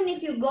dog. Even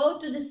if you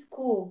go to the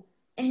school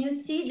and you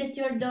see that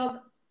your dog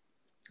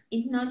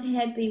is not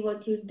happy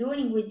what you're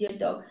doing with your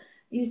dog,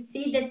 you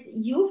see that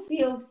you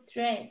feel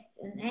stressed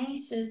and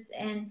anxious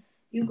and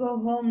you go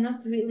home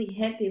not really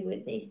happy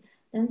with this,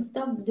 then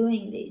stop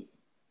doing this.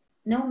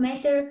 No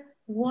matter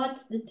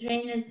what the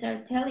trainers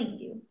are telling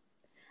you.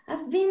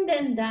 I've been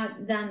then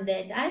done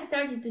that. I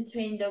started to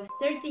train dogs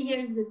 30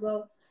 years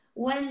ago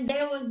when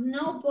there was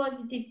no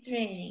positive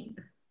training.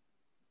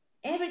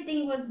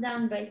 Everything was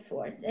done by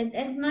force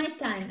at my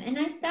time. And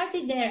I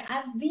started there.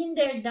 I've been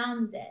there,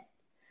 done that.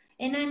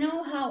 And I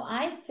know how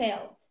I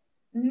felt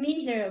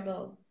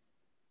miserable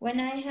when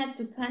I had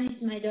to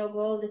punish my dog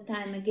all the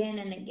time, again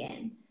and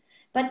again.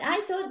 But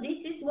I thought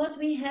this is what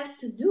we have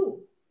to do.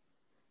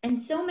 And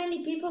so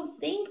many people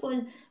think,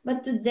 well,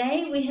 but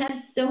today we have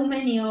so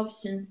many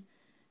options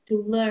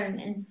to learn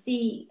and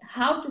see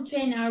how to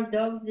train our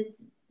dogs that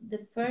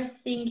the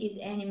first thing is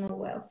animal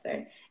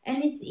welfare.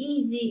 And it's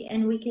easy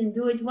and we can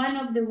do it. One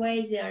of the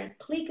ways are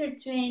clicker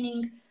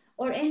training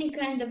or any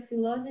kind of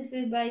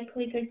philosophy by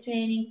clicker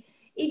training.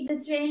 If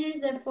the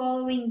trainers are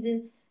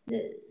following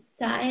the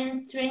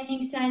science,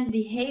 training science,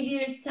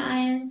 behavior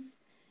science,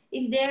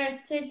 if they are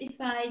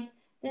certified,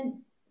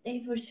 then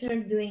they for sure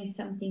doing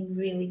something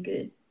really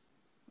good.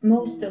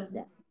 Most Mm. of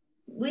them.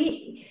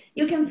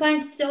 You can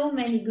find so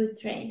many good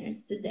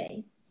trainers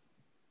today.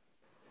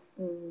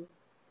 Mm.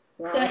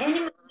 So Wow.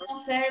 animal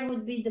welfare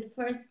would be the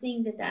first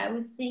thing that I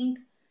would think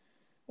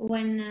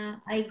when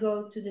I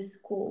go to the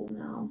school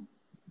now.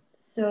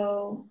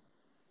 So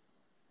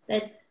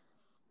that's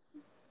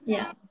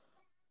yeah,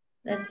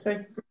 that's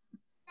first.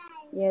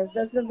 Yes,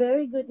 that's a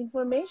very good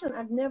information.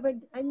 I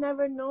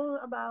never know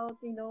about,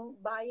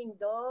 buying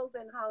dogs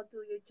and how to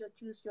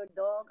choose your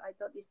dog. I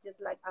thought it's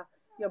just like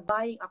you're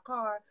buying a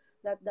car.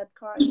 That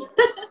car is.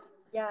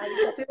 Yeah,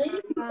 it's a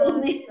Many people uh,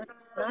 need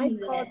nice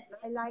thought. that.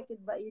 I like it,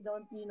 but you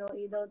don't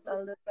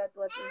look at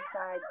what's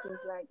inside, things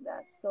like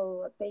that.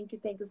 So thank you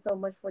so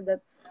much for that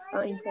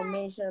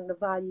information, the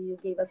value you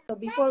gave us. So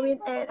before we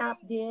end up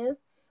this,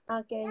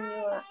 can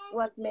you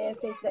what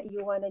message that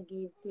you want to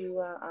give to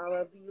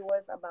our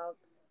viewers about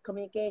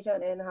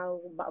communication and how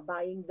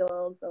buying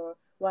dogs, or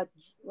what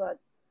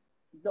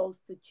dogs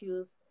to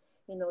choose,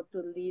 to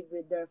live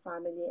with their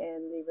family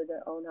and live with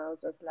their own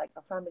house as like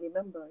a family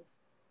members.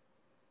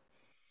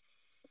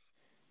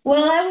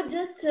 Well, I would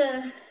just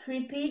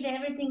repeat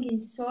everything in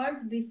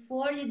short.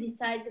 Before you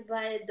decide to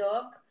buy a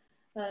dog,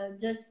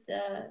 just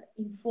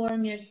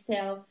inform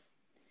yourself,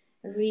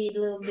 read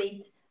a little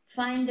bit,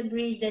 find a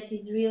breed that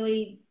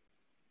really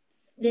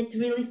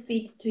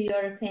fits to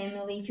your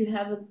family. If you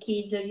have a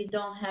kids or you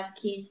don't have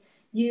kids,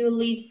 do you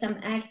live some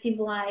active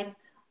life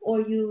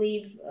or you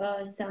live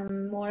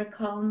some more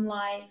calm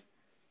life?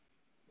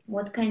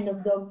 What kind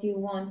of dog do you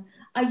want?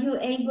 Are you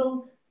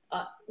able?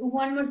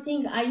 One more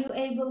thing: are you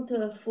able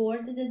to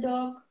afford the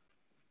dog?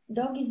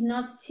 Dog is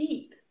not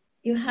cheap.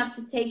 You have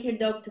to take your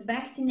dog to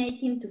vaccinate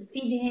him, to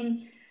feed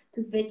him,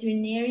 to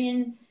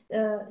veterinarian.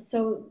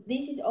 So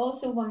this is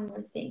also one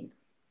more thing.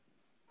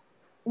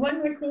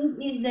 One more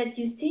thing is that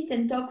you sit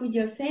and talk with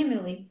your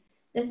family.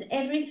 Does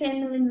every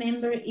family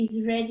member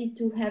is ready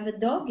to have a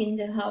dog in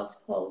the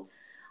household?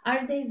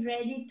 Are they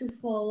ready to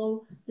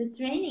follow the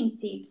training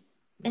tips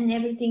and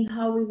everything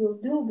how we will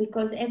do?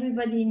 Because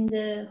everybody in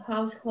the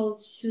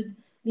household should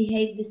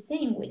behave the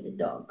same with the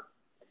dog.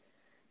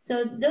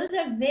 So those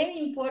are very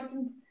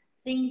important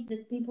things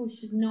that people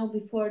should know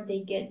before they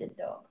get the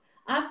dog.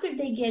 After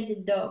they get the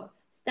dog,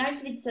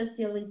 start with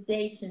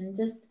socialization.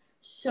 Just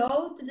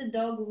show to the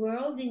dog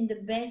world in the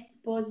best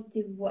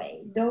positive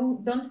way.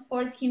 Don't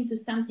force him to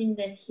something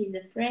that he's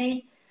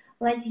afraid.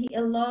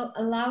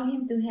 Allow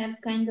him to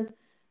have kind of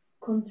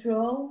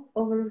control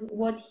over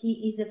what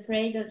he is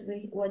afraid of,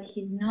 what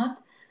he's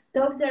not.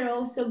 Dogs are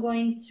also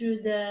going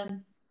through the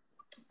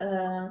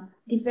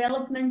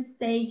development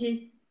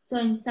stages. So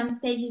in some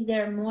stages they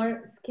are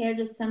more scared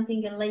of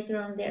something, and later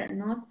on they are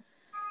not.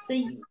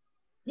 So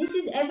this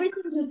is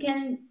everything you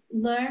can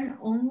learn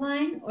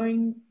online or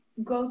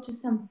go to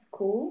some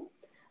school.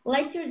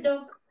 Let your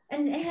dog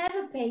and have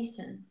a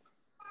patience.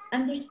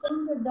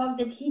 Understand your dog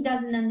that he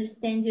doesn't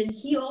understand you, and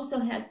he also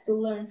has to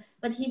learn,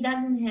 but he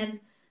doesn't have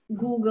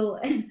Google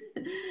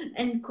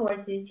and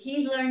courses.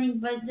 He's learning,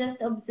 but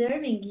just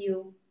observing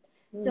you.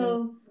 Mm.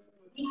 So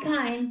be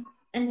kind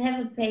and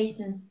have a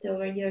patience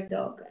toward your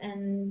dog.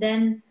 And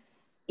then,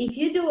 if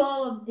you do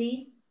all of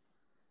this,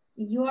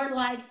 your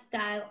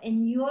lifestyle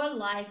and your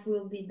life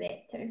will be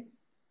better.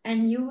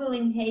 And you will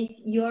enhance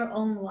your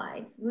own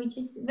life, which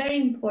is very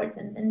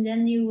important. And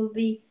then you will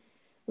be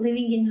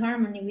living in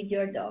harmony with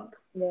your dog,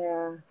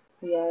 Yeah.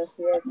 Yes.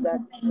 Yes. That's that.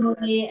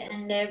 family,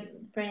 and their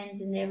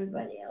friends, and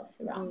everybody else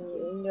around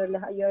you.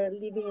 You're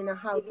living in a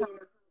house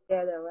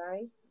together,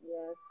 right?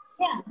 Yes.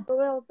 Yeah.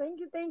 Well,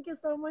 thank you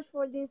so much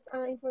for this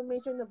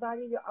information, the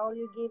value you all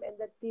you give, and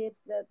the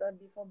tips that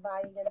before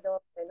buying a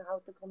dog and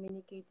how to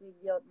communicate with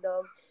your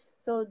dog.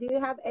 So, do you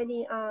have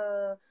any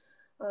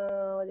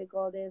what do you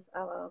call this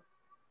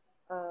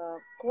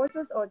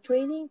courses or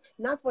training,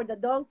 not for the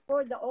dogs,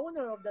 for the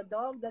owner of the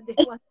dog, that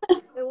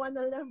they want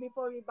to learn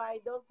before we buy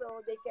dogs,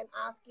 so they can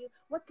ask you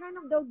what kind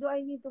of dog do I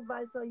need to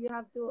buy. So you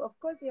have to, of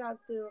course, you have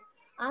to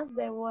ask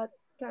them what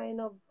kind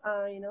of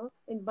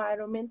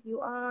environment you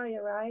are,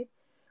 right?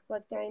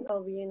 What kind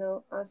of,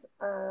 as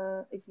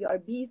if you are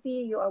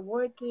busy, you are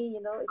working,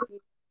 if you,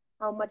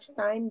 how much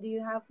time do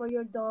you have for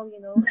your dog,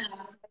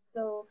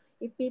 so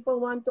if people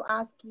want to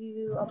ask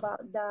you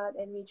about that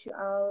and reach you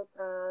out,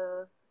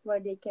 where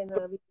they can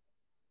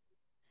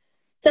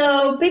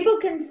So people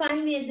can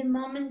find me at the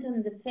moment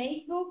on the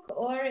Facebook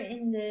or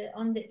in the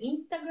on the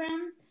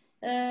Instagram.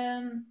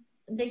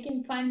 They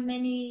can find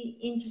many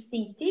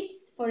interesting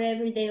tips for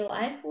everyday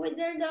life with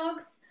their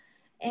dogs,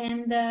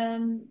 and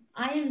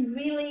I am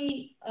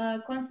really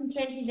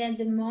concentrated at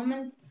the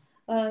moment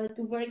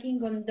to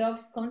working on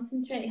dogs.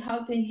 Concentrate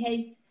how to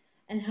enhance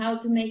and how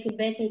to make a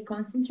better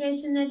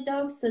concentration at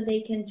dogs, so they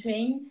can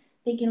train,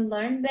 they can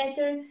learn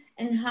better,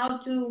 and how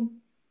to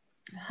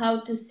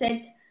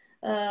set.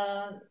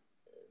 Uh,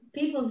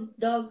 People's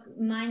dog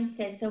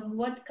mindset. So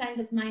what kind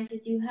of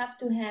mindset you have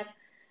to have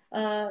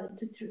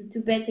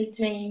to better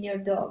train your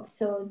dog,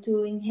 so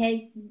to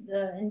enhance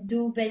and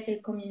do better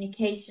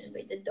communication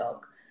with the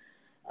dog.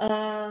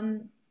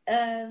 um,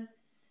 uh,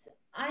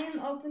 I am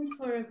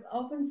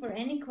open for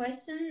any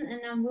question,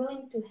 and I'm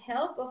willing to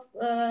help.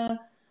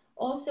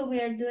 Also, we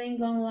are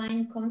doing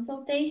online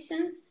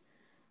consultations,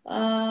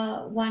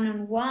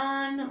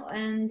 one-on-one,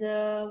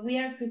 and we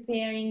are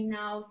preparing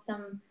now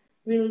some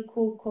really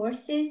cool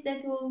courses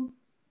that will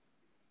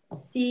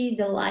see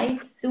the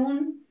light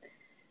soon,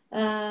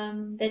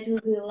 that will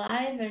be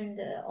live and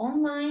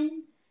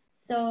online.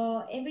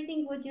 So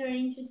everything what you're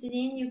interested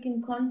in, you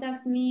can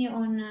contact me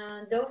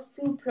on those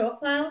two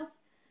profiles.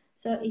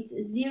 So it's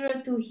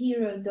Zero to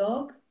Hero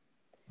Dog,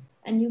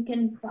 and you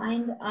can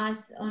find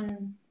us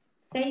on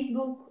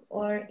Facebook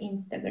or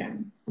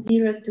Instagram.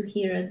 Zero to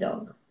Hero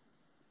Dog.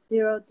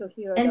 Zero to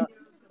Hero And Dog.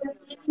 for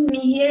having me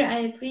here,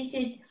 I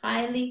appreciate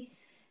highly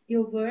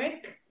your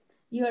work.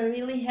 You are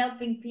really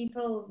helping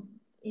people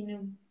in a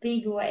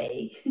big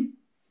way.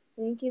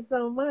 Thank you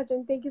so much,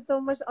 and thank you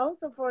so much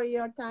also for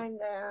your time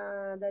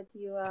that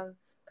you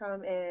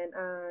come and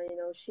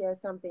share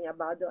something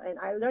about it. And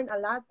I learned a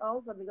lot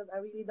also because I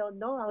really don't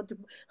know how to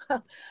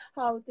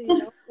how to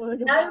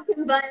put Now about. you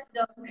can buy a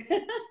dog.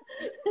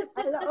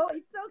 Oh,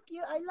 it's so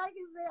cute. I like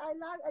it.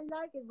 I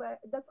like it, but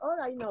that's all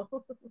I know.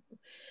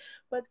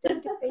 But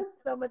thank you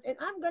so much. And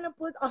I'm gonna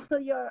put all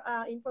your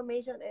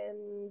information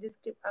and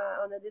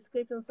on the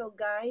description. So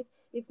guys,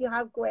 if you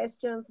have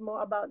questions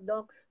more about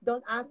dog,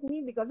 don't ask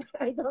me because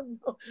I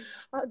don't know.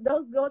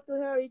 Dogs, go to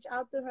her, reach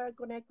out to her,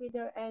 connect with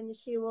her, and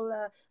she will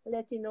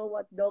let you know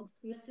what dogs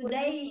fits for you. So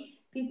Today,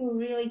 people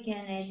really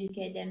can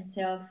educate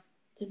themselves.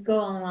 Just go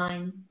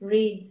online,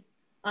 read,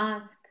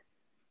 ask.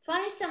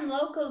 Find some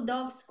local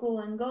dog school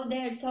and go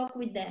there, talk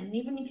with them.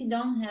 Even if you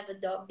don't have a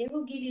dog, they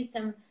will give you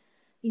some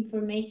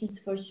information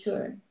for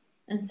sure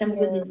and some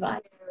good yeah,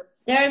 advice.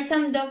 There are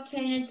some dog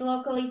trainers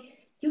locally.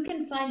 You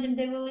can find them.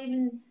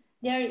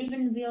 They are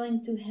even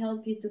willing to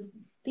help you to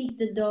pick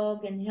the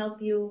dog and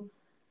help you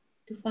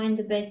to find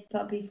the best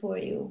puppy for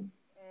you.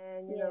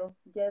 and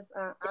just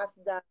ask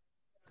the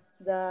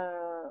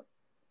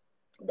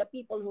the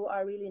people who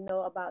are really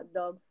know about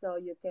dogs, so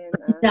you can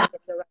Yeah.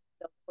 get the right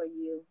dog for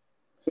you.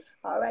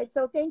 All right.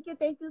 So thank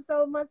you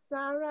so much,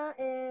 Sarah.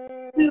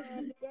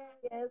 And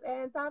yes,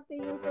 and talk to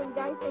you soon,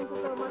 guys. Thank you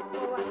so much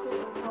for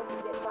watching, and hope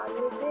you get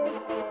value with this.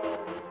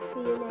 And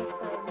see you next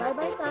time. Bye,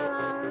 bye,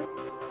 Sarah.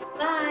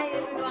 Bye,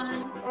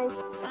 everyone. Bye.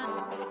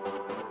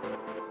 Bye.